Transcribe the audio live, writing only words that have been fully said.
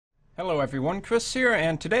Hello everyone, Chris here,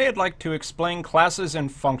 and today I'd like to explain classes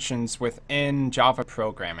and functions within Java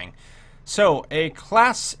programming. So, a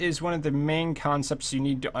class is one of the main concepts you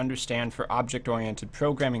need to understand for object-oriented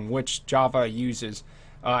programming, which Java uses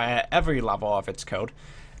at every level of its code.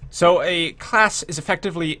 So, a class is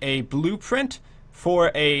effectively a blueprint for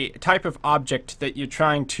a type of object that you're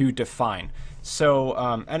trying to define. So,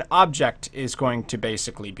 an object is going to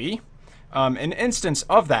basically be an instance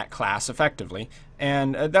of that class, effectively,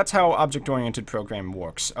 and that's how object-oriented programming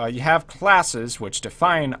works. You have classes which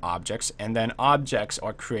define objects, and then objects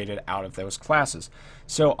are created out of those classes.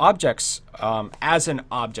 So objects, as an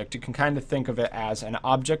object, you can kind of think of it as an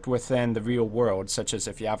object within the real world, such as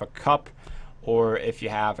if you have a cup, or if you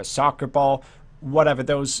have a soccer ball, whatever.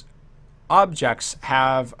 Those objects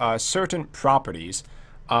have certain properties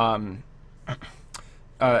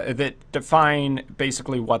that define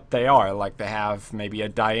basically what they are. Like they have maybe a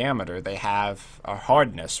diameter, they have a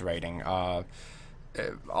hardness rating, all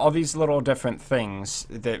these little different things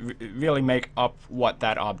that really make up what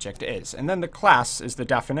that object is. And then the class is the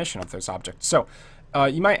definition of those objects. So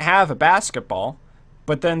you might have a basketball,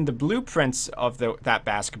 but then the blueprints of that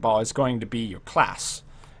basketball is going to be your class.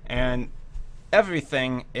 And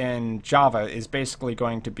everything in Java is basically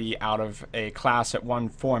going to be out of a class at one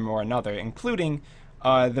form or another, including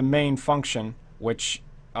the main function which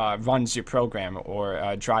runs your program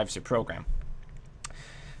or drives your program.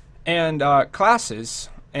 And classes,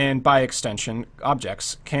 and by extension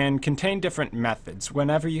objects, can contain different methods.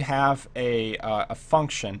 Whenever you have a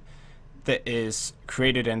function that is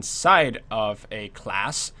created inside of a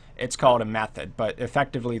class, it's called a method, but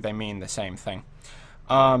effectively they mean the same thing.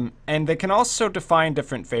 And they can also define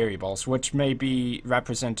different variables, which may be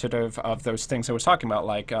representative of those things I was talking about,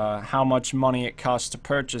 like how much money it costs to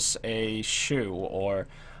purchase a shoe, or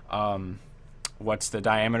what's the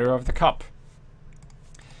diameter of the cup.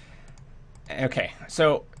 Okay,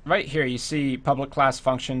 so right here you see public class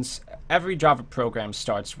functions. Every Java program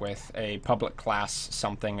starts with a public class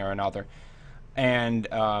something or another. And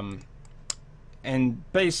in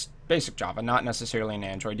basic Java, not necessarily in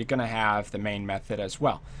Android, you're going to have the main method as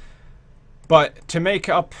well. But to make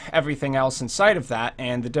up everything else inside of that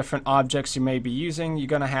and the different objects you may be using, you're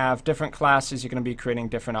going to have different classes, you're going to be creating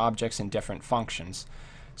different objects and different functions.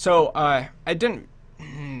 So I didn't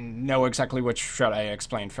know exactly which should I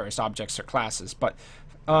explain first, objects or classes, but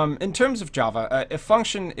in terms of Java, a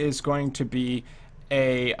function is going to be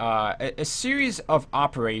a series of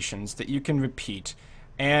operations that you can repeat.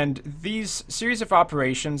 And these series of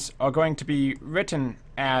operations are going to be written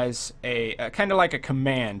as a kind of like a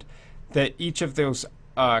command that each of those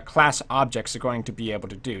class objects are going to be able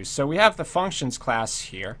to do. So we have the functions class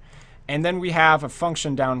here, and then we have a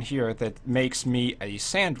function down here that makes me a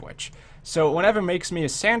sandwich. So whenever makes me a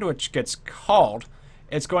sandwich gets called,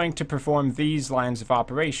 it's going to perform these lines of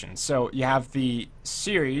operations. So you have the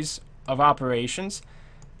series of operations,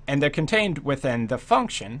 and they're contained within the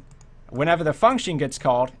function. Whenever the function gets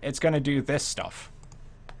called, it's going to do this stuff.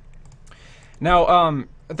 Now,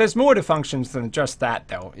 there's more to functions than just that,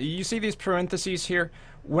 though. You see these parentheses here?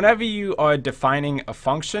 Whenever you are defining a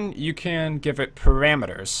function, you can give it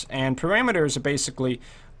parameters. And parameters are basically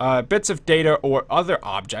bits of data or other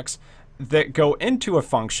objects that go into a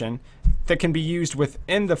function that can be used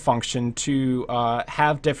within the function to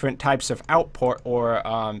have different types of output,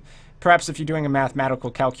 or perhaps if you're doing a mathematical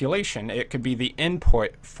calculation, it could be the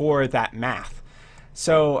input for that math.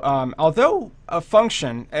 So although a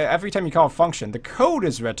function, every time you call a function, the code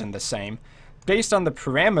is written the same, based on the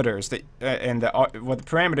parameters that the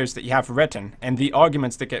parameters that you have written and the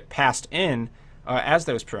arguments that get passed in as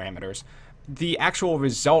those parameters, the actual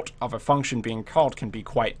result of a function being called can be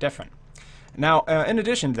quite different. Now, in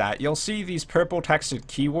addition to that, you'll see these purple texted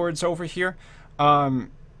keywords over here.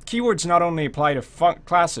 Keywords not only apply to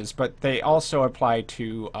classes, but they also apply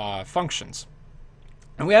to functions.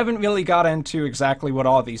 And we haven't really got into exactly what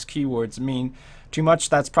all these keywords mean too much.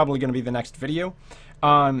 That's probably going to be the next video.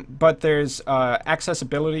 But there's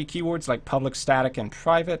accessibility keywords like public, static, and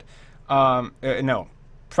private. No,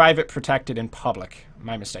 private, protected, and public.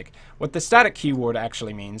 My mistake. What the static keyword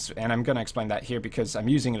actually means, and I'm going to explain that here because I'm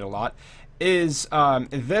using it a lot, is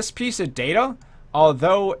this piece of data,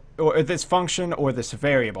 although, or this function, or this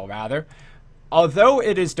variable rather, although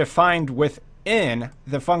it is defined within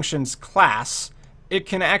the function's class, it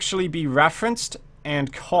can actually be referenced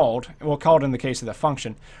and called, well, called in the case of the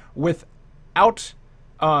function, without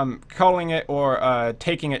calling it or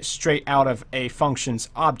taking it straight out of a function's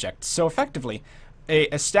object. So effectively,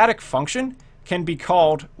 a static function can be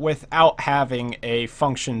called without having a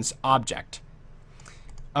function's object.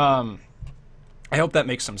 I hope that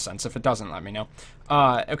makes some sense. If it doesn't, let me know.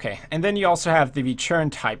 Okay, and then you also have the return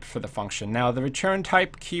type for the function. Now, the return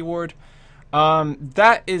type keyword,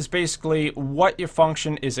 that is basically what your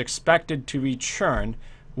function is expected to return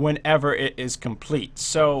whenever it is complete.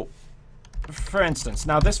 So, for instance,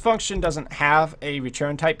 now this function doesn't have a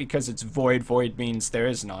return type because it's void. Void means there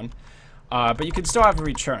is none. But you can still have a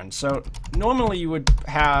return. So, normally you would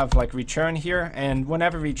have like return here, and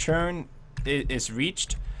whenever return is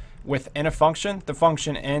reached within a function, the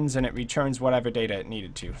function ends and it returns whatever data it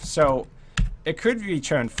needed to. So it could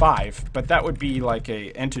return 5, but that would be like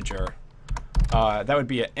a integer. That would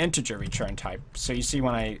be an integer return type. So you see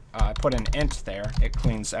when I put an int there, it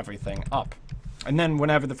cleans everything up. And then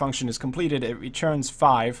whenever the function is completed, it returns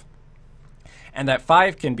 5, and that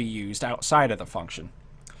 5 can be used outside of the function.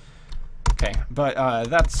 Okay, but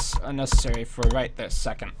that's unnecessary for right this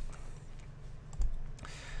second.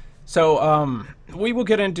 So we will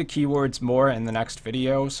get into keywords more in the next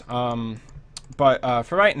videos, but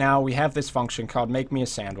for right now we have this function called make me a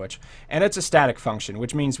sandwich, and it's a static function,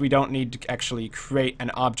 which means we don't need to actually create an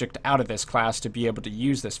object out of this class to be able to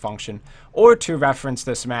use this function or to reference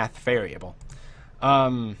this math variable.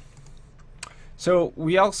 So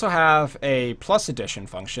we also have a plus addition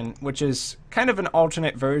function, which is kind of an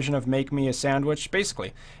alternate version of make me a sandwich.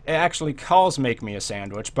 Basically, it actually calls make me a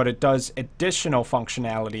sandwich, but it does additional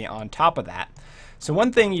functionality on top of that. So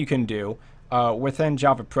one thing you can do within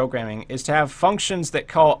Java programming is to have functions that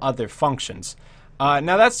call other functions.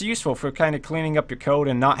 Now that's useful for kind of cleaning up your code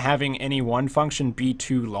and not having any one function be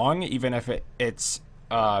too long, even if it's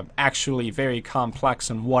actually very complex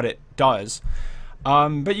in what it does.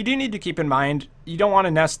 But you do need to keep in mind, you don't want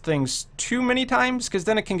to nest things too many times, because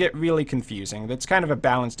then it can get really confusing. That's kind of a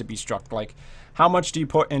balance to be struck, like how much do you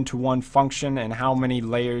put into one function and how many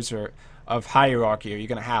layers of hierarchy are you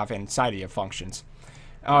going to have inside of your functions.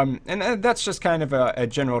 And that's just kind of a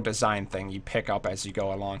general design thing you pick up as you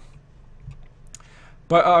go along.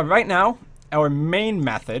 But right now, our main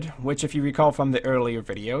method, which if you recall from the earlier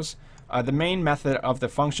videos, the main method of the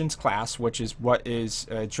functions class, which is what is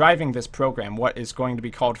driving this program, what is going to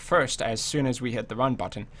be called first as soon as we hit the run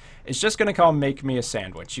button, is just going to call make me a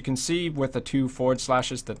sandwich. You can see with the 2 forward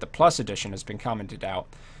slashes that the plus addition has been commented out.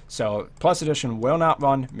 So plus addition will not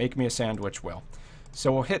run, make me a sandwich will.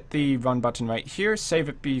 So we'll hit the run button right here, save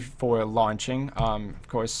it before launching, of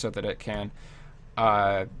course, so that it can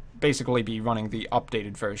basically be running the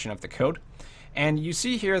updated version of the code. And you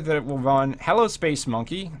see here that it will run hello space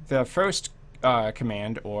monkey, the first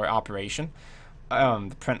command or operation,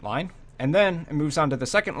 the print line, and then it moves on to the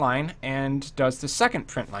second line and does the second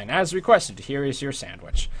print line as requested. Here is your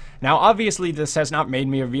sandwich. Now obviously this has not made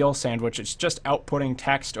me a real sandwich, it's just outputting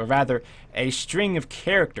text, or rather a string of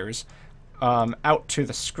characters out to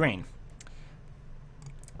the screen.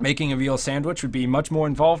 Making a real sandwich would be much more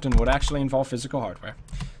involved and would actually involve physical hardware.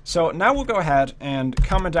 So now we'll go ahead and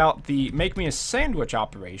comment out the make me a sandwich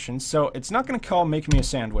operation. So it's not going to call make me a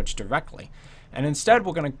sandwich directly, and instead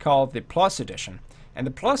we're going to call the plus addition. And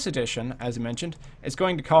the plus addition, as I mentioned, is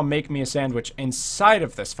going to call make me a sandwich inside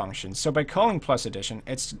of this function. So by calling plus addition,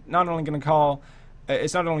 it's not only going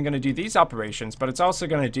to do these operations, but it's also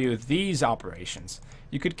going to do these operations.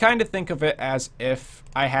 You could kind of think of it as if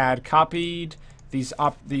I had copied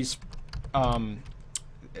those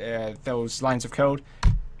lines of code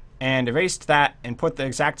and erased that and put the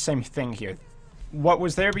exact same thing here. What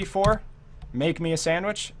was there before, make me a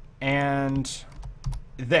sandwich, and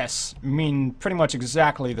this mean pretty much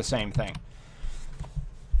exactly the same thing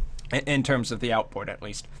in terms of the output, at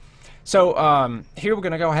least. So here we're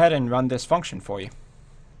going to go ahead and run this function for you.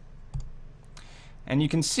 And you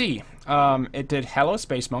can see it did hello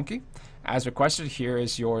space monkey. As requested, here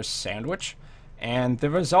is your sandwich. And the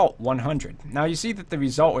result, 100. Now you see that the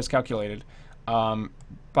result was calculated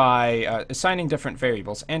by assigning different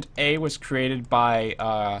variables. And A was created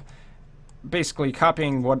by basically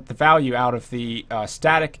copying the value out of the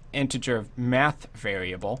static integer math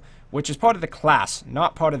variable, which is part of the class,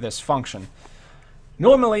 not part of this function.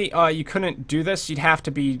 Normally, you couldn't do this. You'd have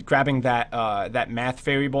to be grabbing that math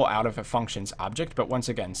variable out of a function's object. But once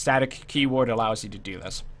again, static keyword allows you to do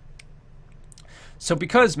this. So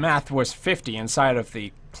because math was 50 inside of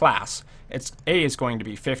the class, A is going to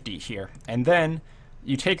be 50 here. And then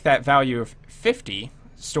you take that value of 50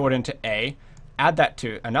 stored into A, add that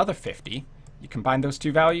to another 50. You combine those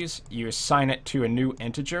two values, you assign it to a new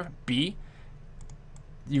integer, B.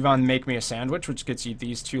 You run make me a sandwich, which gets you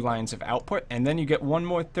these 2 lines of output. And then you get one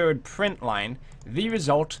more third print line, the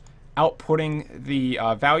result outputting the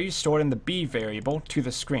value stored in the B variable to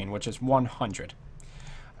the screen, which is 100.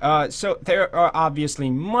 So there are obviously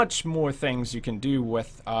much more things you can do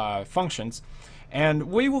with functions,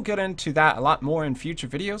 And we will get into that a lot more in future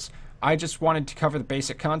videos. I just wanted to cover the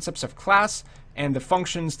basic concepts of class and the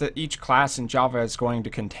functions that each class in Java is going to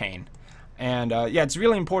contain. And yeah, it's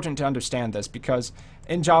really important to understand this because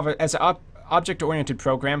in Java, as an object-oriented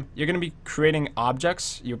program, you're going to be creating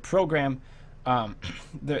objects. Your program,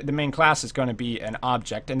 the main class is going to be an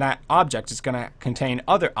object, and that object is going to contain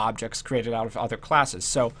other objects created out of other classes.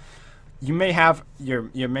 So you may have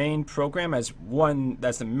your main program as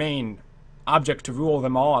the main object to rule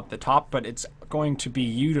them all at the top, but it's going to be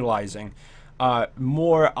utilizing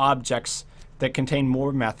more objects that contain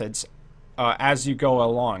more methods as you go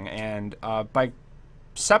along. And by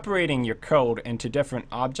separating your code into different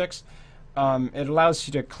objects, it allows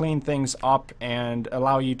you to clean things up and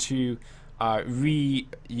allow you to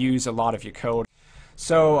reuse a lot of your code.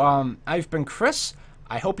 So I've been Chris.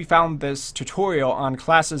 I hope you found this tutorial on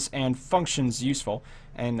classes and functions useful.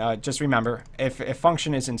 And just remember, if a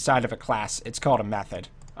function is inside of a class, it's called a method.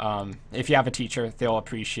 If you have a teacher, they'll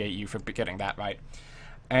appreciate you for getting that right.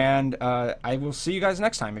 And I will see you guys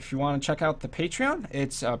next time. If you want to check out the Patreon,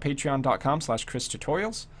 it's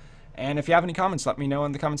patreon.com/ChrisTutorials. And if you have any comments, let me know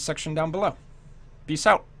in the comments section down below. Peace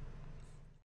out.